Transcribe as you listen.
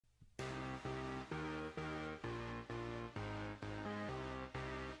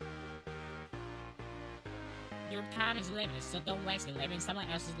Your time is limited, so don't waste it living someone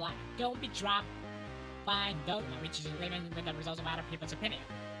else's life. Don't be dropped by dogma, which is living with the results of other people's opinion.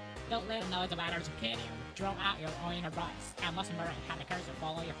 Don't let noise of others' opinion draw out your own inner voice. And most important, have the courage to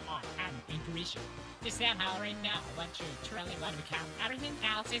follow your heart and intuition. Decide how right now what you truly want to become. Everything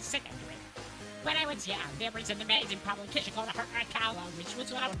else is secondary. When I was young, there was an amazing publication called the Heart Catalog, which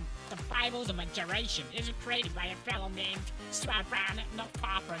was one of the Bibles of my generation. It was created by a fellow named Stewart Brand, not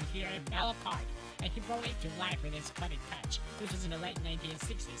far from here in Menlo Park, and he brought it to life with his funny touch. This was in the late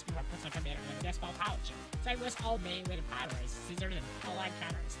 1960s, before personal computer and desktop publishing. So it was all made with typewriters, scissors, and polaroid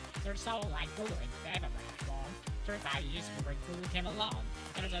cameras. They were sold like Google in paperback form. 35 years before Google came along,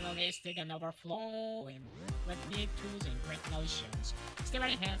 it was idealistic and overflowing with neat tools and great notions.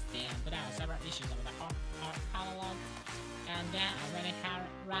 Stewart has then put out several issues of the Heart Catalog, and then when it had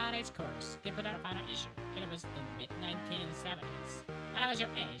run its course, they put out a final issue. It was the mid-1970s. When I was your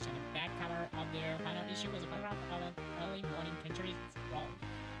age, and the back cover of their final issue was a photograph of an early morning country road.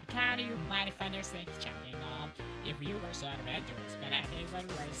 The kind you might find yourself checking on if you were so adventurous, but I think what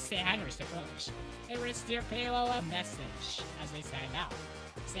were St. Henry's the foolish. It was still payload a message, as they say now.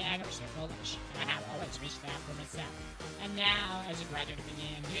 St. Henry's the foolish, and I have always wished that for myself. And now, as a graduate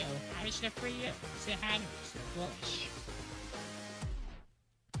beginning you, I wish that for you. St. Henry's the foolish.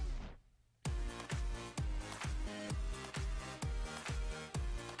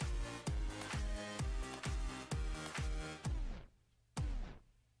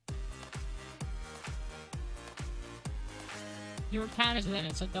 Your time is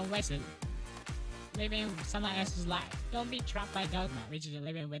limited, so don't waste it living someone else's life. Don't be trapped by dogma, which is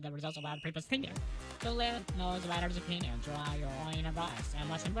living with the results of other people's thinking. Don't let noise of others' opinion draw out your own inner voice, and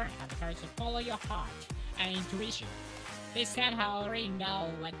most important, have the courage to follow your heart and intuition. They said how already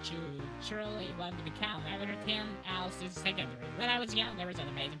know what you truly want to become. Everything else is secondary. When I was young, there was an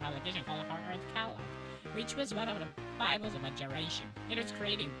amazing publication called the Heart Catalog, which was one of the Bibles of my generation. It was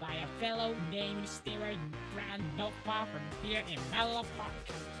created by a fellow named Stewart Brand, not far from here in Menlo Park.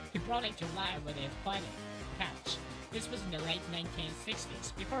 He brought it to life with his funny touch. This was in the late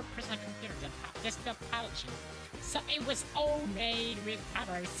 1960s, before personal computers and desktop publishing. So it was all made with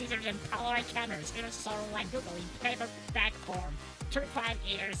typewriters, scissors, and polaroid cameras. It was sold like Google in paperback form. 35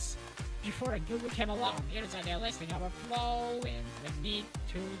 years before Google came along, it was idealistic, overflowing with neat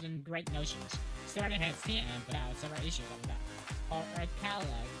tools and great notions. Stewart had seen and put out several issues of the Heart Catalog,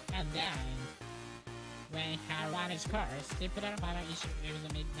 and then when it had run its course, they put out a final issue. It was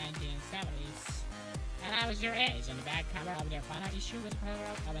the mid-1970s. And I was your age, and the back cover of their final issue was a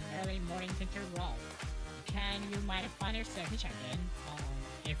photograph of an early morning country road. Can you might find yourself hitchhiking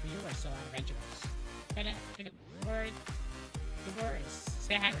if you were so adventurous. But the words,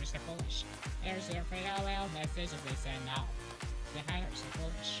 St. Henry's the foolish. There's their farewell message if they say no. St. Henry's the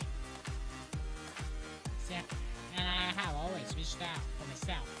foolish. And I have always wished that for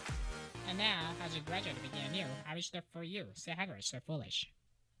myself. And now, as a graduate begin anew, I wish that for you. St. Henry's the foolish.